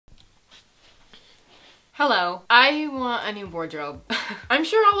Hello, I want a new wardrobe. I'm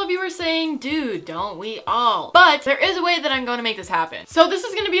sure all of you are saying, dude, don't we all? But there is a way that I'm going to make this happen. So this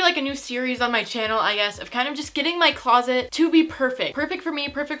is going to be like a new series on my channel, I guess, of kind of just getting my closet to be perfect. Perfect for me,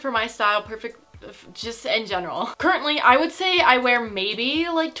 perfect for my style, perfect just in general. Currently, I would say I wear maybe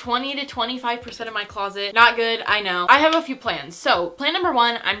like 20 to 25% of my closet. Not good, I know. I have a few plans. So plan number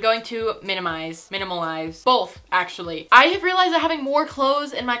one, I'm going to minimalize both actually. I have realized that having more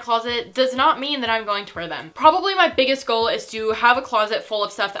clothes in my closet does not mean that I'm going to wear them. Probably my biggest goal is to have a closet full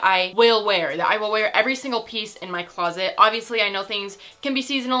of stuff that I will wear, that I will wear every single piece in my closet. Obviously, I know things can be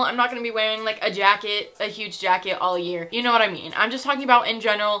seasonal. I'm not going to be wearing like a jacket, a huge jacket all year. You know what I mean? I'm just talking about in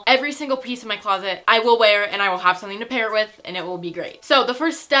general, every single piece of my closet I will wear and I will have something to pair it with and it will be great. So the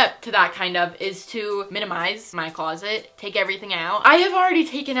first step to that kind of is to minimize my closet, take everything out. I have already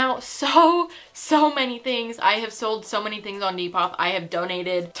taken out so many things. I have sold so many things on Depop. I have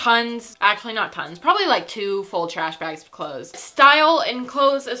donated tons, actually not tons, probably like 2 full trash bags of clothes. Style in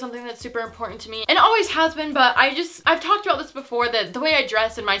clothes is something that's super important to me and always has been, but I've talked about this before, that the way I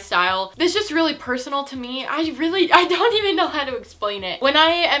dress and my style, this is just really personal to me. I don't even know how to explain it. When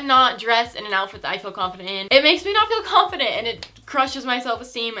I am not dressed in an outfit that I feel confident in, it makes me not feel confident and it crushes my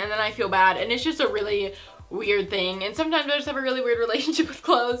self-esteem and then I feel bad and it's just a really weird thing, and sometimes I just have a really weird relationship with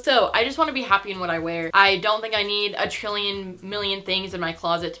clothes. So I just want to be happy in what I wear. I don't think I need a trillion million things in my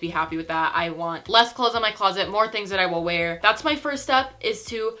closet to be happy with that. I want less clothes in my closet, more things that I will wear. That's my first step, is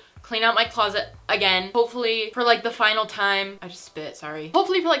to clean out my closet again. Hopefully for like the final time, I just spit, sorry.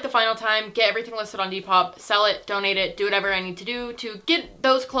 Hopefully for like the final time, get everything listed on Depop, sell it, donate it, do whatever I need to do to get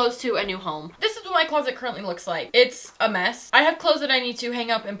those clothes to a new home. This is what my closet currently looks like. It's a mess. I have clothes that I need to hang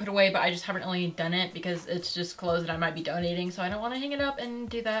up and put away, but I just haven't really done it because it's just clothes that I might be donating, so I don't want to hang it up and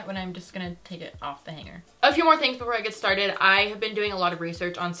do that when I'm just gonna take it off the hanger. A few more things before I get started. I have been doing a lot of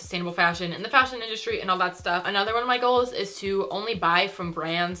research on sustainable fashion and the fashion industry and all that stuff. Another one of my goals is to only buy from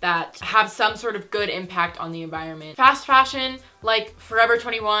brands that have some sort of good impact on the environment. Fast fashion, like Forever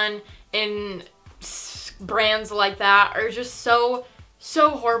 21 and brands like that, are just so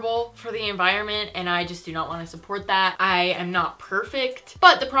horrible for the environment, and I just do not want to support that. I am not perfect,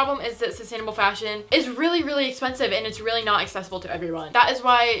 but the problem is that sustainable fashion is really expensive and it's really not accessible to everyone. That is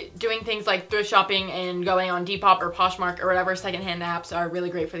why doing things like thrift shopping and going on Depop or Poshmark or whatever secondhand apps are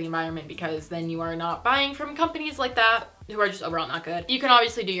really great for the environment, because then you are not buying from companies like that who are just overall not good. You can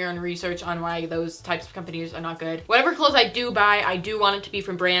obviously do your own research on why those types of companies are not good. Whatever clothes I do buy, I do want it to be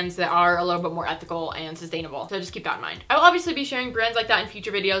from brands that are a little bit more ethical and sustainable. So just keep that in mind. I will obviously be sharing brands like that in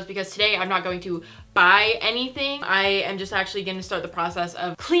future videos, because today I'm not going to buy anything. I am just actually going to start the process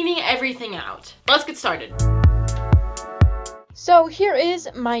of cleaning everything out. Let's get started. So here is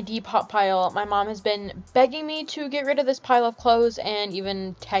my Depop pile. My mom has been begging me to get rid of this pile of clothes and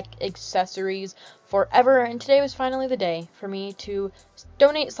even tech accessories forever, and today was finally the day for me to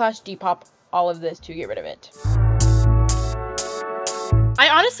donate / Depop all of this to get rid of it. I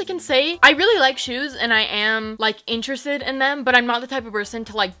honestly can say I really like shoes and I am like interested in them, but I'm not the type of person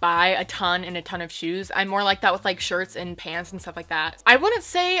to like buy a ton of shoes. I'm more like that with like shirts and pants and stuff like that. I wouldn't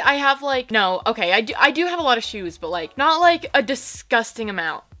say I have like, no, okay, I do have a lot of shoes, but like not like a disgusting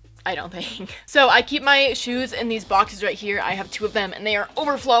amount, I don't think. So I keep my shoes in these boxes right here. I have 2 of them and they are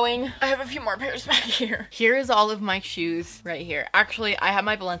overflowing. I have a few more pairs back here. Here is all of my shoes right here. Actually, I have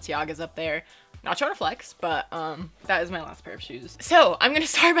my Balenciagas up there. Not trying to flex, but that is my last pair of shoes. So I'm gonna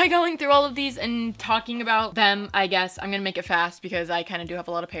start by going through all of these and talking about them, I guess. I'm gonna make it fast because I kind of do have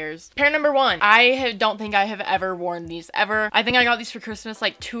a lot of pairs. Pair number 1. I don't think I have ever worn these ever. I think I got these for Christmas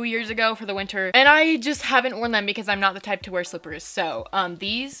like 2 years ago for the winter, and I just haven't worn them because I'm not the type to wear slippers. So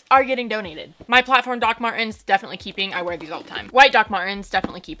these are getting donated. My platform Doc Martens, definitely keeping. I wear these all the time. White Doc Martens,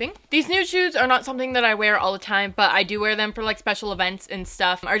 definitely keeping. These new shoes are not something that I wear all the time, but I do wear them for like special events and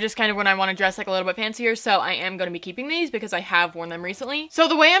stuff, or just kind of when I want to dress like a little bit fancier, so I am going to be keeping these because I have worn them recently. So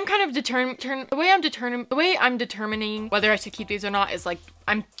the way I'm kind of determining whether I should keep these or not is like,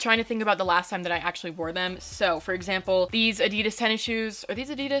 I'm trying to think about the last time that I actually wore them. So for example, these Adidas tennis shoes, are these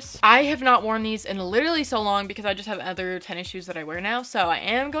Adidas? I have not worn these in literally so long because I just have other tennis shoes that I wear now. So I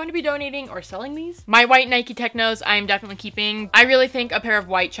am going to be donating or selling these. My white Nike Technos, I am definitely keeping. I really think a pair of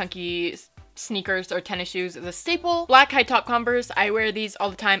white chunky sneakers or tennis shoes is a staple. Black high top Converse, I wear these all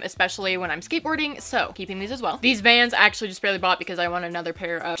the time, especially when I'm skateboarding, so keeping these as well. These Vans I actually just barely bought because I want another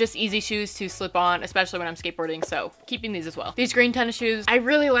pair of just easy shoes to slip on, especially when I'm skateboarding, so keeping these as well. These green tennis shoes, I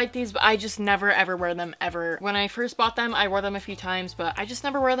really like these, but I just never ever wear them ever. When I first bought them, I wore them a few times, but I just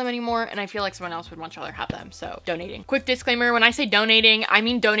never wear them anymore, and I feel like someone else would much rather have them, so donating. Quick disclaimer, when I say donating, I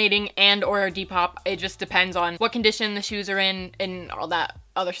mean donating and or Depop. It just depends on what condition the shoes are in and all that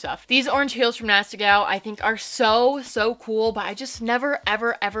other stuff. These orange heels from Nasty Gal I think are so cool, but I just never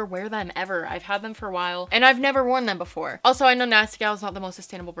ever wear them ever. I've had them for a while and I've never worn them before. Also, I know Nasty Gal is not the most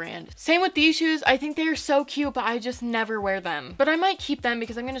sustainable brand. Same with these shoes. I think they are so cute, but I just never wear them. But I might keep them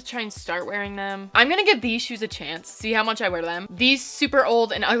because I'm gonna try and start wearing them. I'm gonna give these shoes a chance, see how much I wear them. These super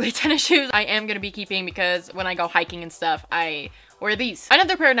old and ugly tennis shoes I am gonna be keeping because when I go hiking and stuff, I wear these.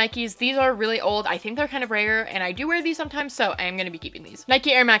 Another pair of Nikes. These are really old. I think they're kind of rare and I do wear these sometimes, so I am gonna be keeping these.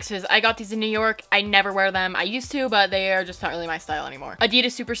 Nike Air Maxes. I got these in New York. I never wear them. I used to, but they are just not really my style anymore.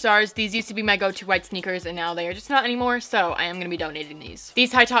 Adidas Superstars. These used to be my go-to white sneakers and now they are just not anymore, so I am gonna be donating these.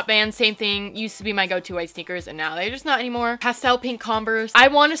 These high top Vans, same thing. Used to be my go-to white sneakers and now they're just not anymore. Pastel pink Converse. I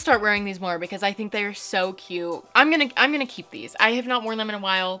want to start wearing these more because I think they are so cute. I'm gonna keep these. I have not worn them in a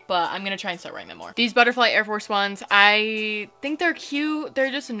while, but I'm gonna try and start wearing them more. These Butterfly Air Force Ones. I think they're cute.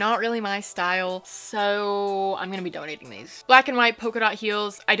 They're just not really my style, so I'm gonna be donating these. Black and white polka dot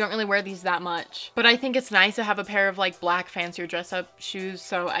heels. I don't really wear these that much, but I think it's nice to have a pair of like black fancier dress up shoes,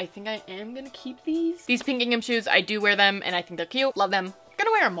 so I think I am gonna keep these. These pink gingham shoes, I do wear them and I think they're cute. Love them.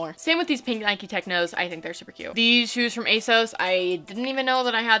 Gonna wear them more. Same with these pink Nike Technos. I think they're super cute. These shoes from ASOS, I didn't even know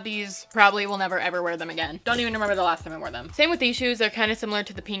that I had these. Probably will never ever wear them again. Don't even remember the last time I wore them. Same with these shoes. They're kind of similar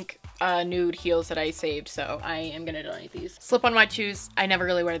to the pink nude heels that I saved, so I am gonna donate these. Slip-on white shoes. I never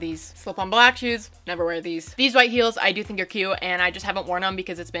really wear these. Slip-on black shoes. Never wear these. These white heels, I do think are cute, and I just haven't worn them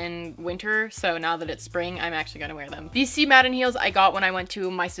because it's been winter, so now that it's spring, I'm actually gonna wear them. These Steve Madden heels I got when I went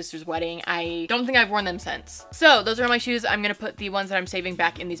to my sister's wedding. I don't think I've worn them since. So those are my shoes. I'm gonna put the ones that I'm saving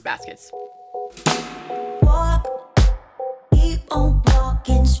back in these baskets. Walk, keep on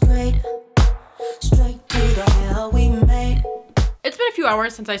walking straight to the hell we made. It's been a few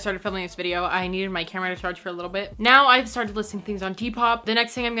hours since I started filming this video. I needed my camera to charge for a little bit. Now I've started listing things on Depop. The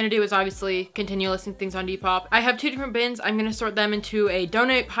next thing I'm gonna do is obviously continue listing things on Depop. I have two different bins. I'm gonna sort them into a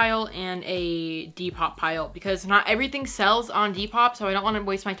donate pile and a Depop pile because not everything sells on Depop, so I don't want to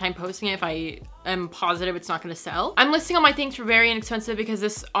waste my time posting it if I am positive it's not gonna sell. I'm listing all my things for very inexpensive because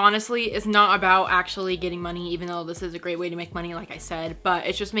this honestly is not about actually getting money, even though this is a great way to make money like I said, but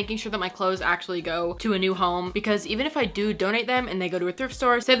it's just making sure that my clothes actually go to a new home, because even if I do donate them and they go to a thrift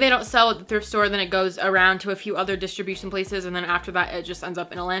store, say they don't sell at the thrift store, then it goes around to a few other distribution places, and then after that it just ends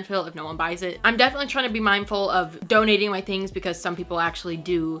up in a landfill if no one buys it. I'm definitely trying to be mindful of donating my things because some people actually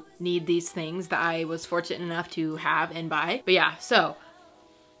do need these things that I was fortunate enough to have and buy. But yeah, so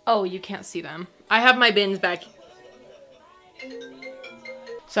oh, you can't see them. I have my bins back.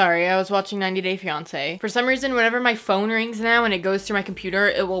 Sorry, I was watching 90 Day Fiancé. For some reason, whenever my phone rings now and it goes through my computer,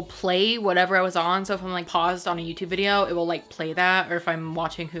 it will play whatever I was on. So if I'm like paused on a YouTube video, it will like play that. Or if I'm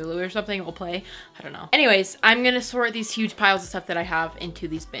watching Hulu or something, it will play. I don't know. Anyways, I'm gonna sort these huge piles of stuff that I have into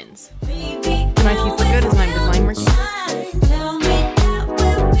these bins. Do my teeth look good? Is my Invisalign working?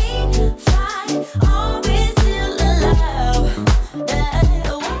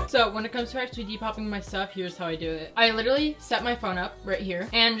 So when it comes to actually depopping my stuff, here's how I do it. I literally set my phone up right here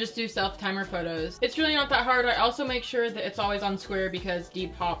and just do self timer photos. It's really not that hard. I also make sure that it's always on square because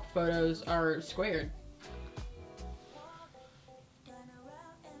Depop photos are squared.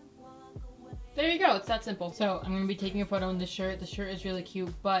 There you go, it's that simple. So I'm gonna be taking a photo in this shirt. The shirt is really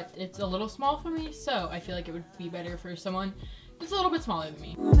cute, but it's a little small for me, so I feel like it would be better for someone that's a little bit smaller than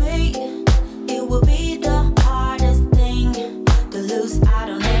me. It will be the hardest thing to lose out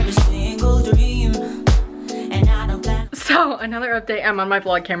on every single dream, and I don't plan. So another update, I'm on my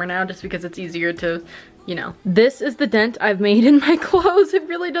vlog camera now just because it's easier to, you know. This is the dent I've made in my clothes. It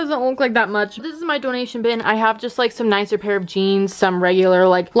really doesn't look like that much. This is my donation bin. I have just like some nicer pair of jeans, some regular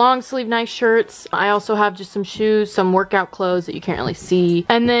like long sleeve nice shirts. I also have just some shoes, some workout clothes that you can't really see.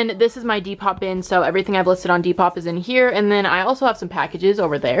 And then this is my Depop bin, so everything I've listed on Depop is in here. And then I also have some packages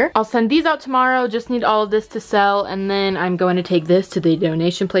over there. I'll send these out tomorrow. Just need all of this to sell, and then I'm going to take this to the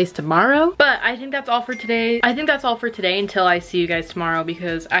donation place tomorrow. But I think that's all for today. I think that's all for today until I see you guys tomorrow,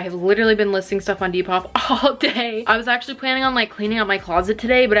 because I have literally been listing stuff on Depop all day. I was actually planning on like cleaning out my closet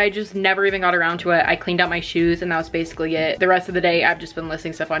today, but I just never even got around to it. I cleaned out my shoes and that was basically it. The rest of the day I've just been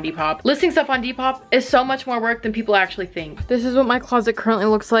listing stuff on Depop. Listing stuff on Depop is so much more work than people actually think. This is what my closet currently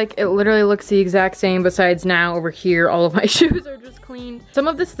looks like. It literally looks the exact same, besides now over here all of my shoes are just cleaned. Some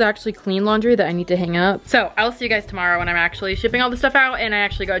of this is actually clean laundry that I need to hang up. So I'll see you guys tomorrow when I'm actually shipping all the stuff out and I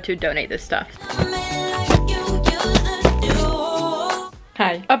actually go to donate this stuff.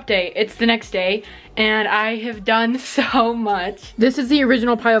 Hi. Update. update. It's the next day and I have done so much. This is the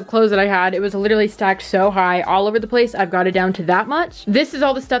original pile of clothes that I had. It was literally stacked so high all over the place. I've got it down to that much. This is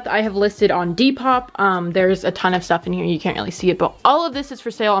all the stuff that I have listed on Depop. There's a ton of stuff in here. You can't really see it, but all of this is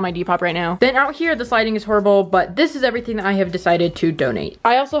for sale on my Depop right now. Then out here, the lighting is horrible, but this is everything that I have decided to donate.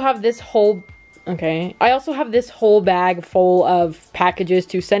 I also have this whole bag full of packages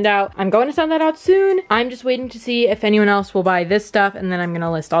to send out. I'm going to send that out soon. I'm just waiting to see if anyone else will buy this stuff, and then I'm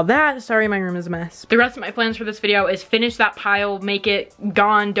gonna list all that. Sorry, my room is a mess. The rest of my plans for this video is finish that pile, make it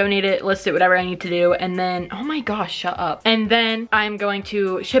gone, donate it, list it, whatever I need to do, and then, oh my gosh, shut up. And then I'm going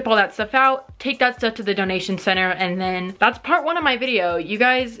to ship all that stuff out, take that stuff to the donation center, and then that's part 1 of my video. You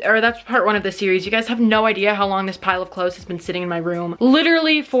guys, or that's part 1 of the series. You guys have no idea how long this pile of clothes has been sitting in my room.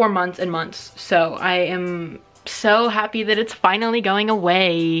 Literally for months and months. So I am so happy that it's finally going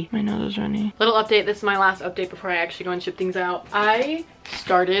away. My nose is running. Little update, this is my last update before I actually go and ship things out. I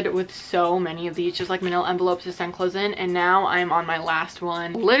started with so many of these, just like manila envelopes to send clothes in, and now I'm on my last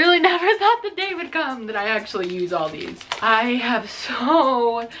one. Literally never thought the day would come that I actually use all these. I have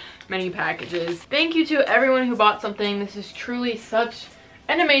so many packages. Thank you to everyone who bought something. This is truly such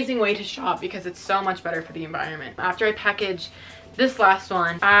an amazing way to shop because it's so much better for the environment. After I package this last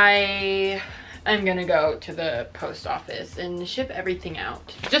one, I'm gonna go to the post office and ship everything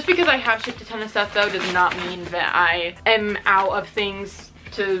out. Just because I have shipped a ton of stuff though does not mean that I am out of things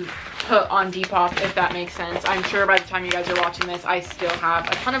to put on Depop, if that makes sense. I'm sure by the time you guys are watching this, I still have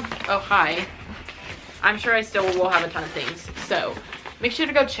a ton of, oh hi. I'm sure I still will have a ton of things. So make sure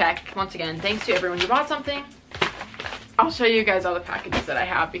to go check. Once again, thanks to everyone who bought something. I'll show you guys all the packages that I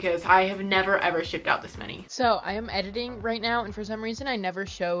have because I have never ever shipped out this many. So I am editing right now, and for some reason I never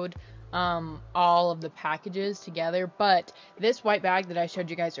showed all of the packages together, but this white bag that I showed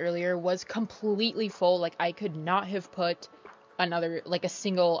you guys earlier was completely full. Like, I could not have put another, like, a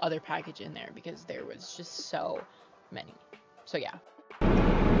single other package in there because there was just so many. So yeah,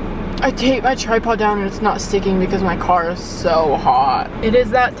 I taped my tripod down and it's not sticking because my car is so hot. It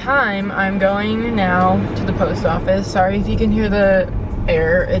is that time. I'm going now to the post office. Sorry if you can hear the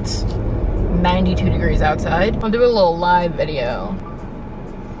air. It's 92 degrees outside. I'll do a little live video.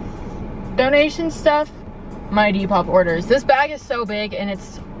 Donation stuff, my Depop orders. This bag is so big and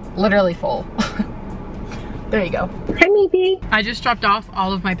it's literally full. There you go. Hi, maybe. I just dropped off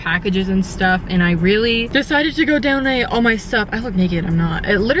all of my packages and stuff, and I really decided to go donate all my stuff. I look naked, I'm not.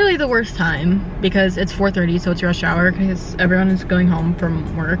 Literally the worst time because it's 4:30, so it's rush hour because everyone is going home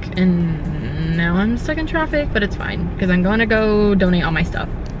from work, and now I'm stuck in traffic, but it's fine because I'm going to go donate all my stuff.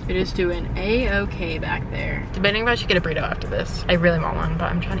 It is doing a-okay back there. Debating if I should get a burrito after this. I really want one, but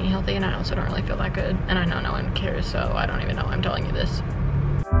I'm trying to eat healthy and I also don't really feel that good. And I know no one cares, so I don't even know why I'm telling you this.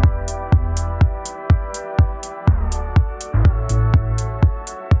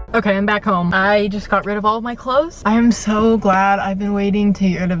 Okay, I'm back home. I just got rid of all of my clothes. I am so glad. I've been waiting to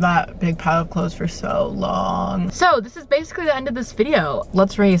get rid of that big pile of clothes for so long. So this is basically the end of this video.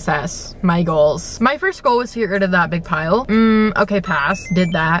 Let's reassess my goals. My first goal was to get rid of that big pile. Okay, pass.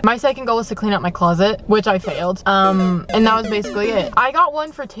 Did that. My second goal was to clean up my closet, which I failed. And that was basically it. I got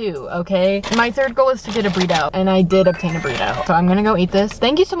 1 for 2, okay? My third goal was to get a burrito, and I did obtain a burrito. So I'm gonna go eat this.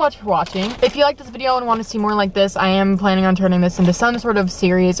 Thank you so much for watching. If you like this video and want to see more like this, I am planning on turning this into some sort of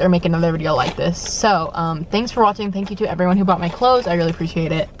series or make another video like this. So thanks for watching. Thank you to everyone who bought my clothes. I really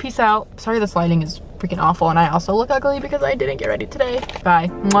appreciate it. Peace out. Sorry this lighting is freaking awful and I also look ugly because I didn't get ready today. Bye.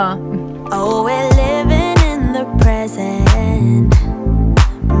 Mwah. Oh,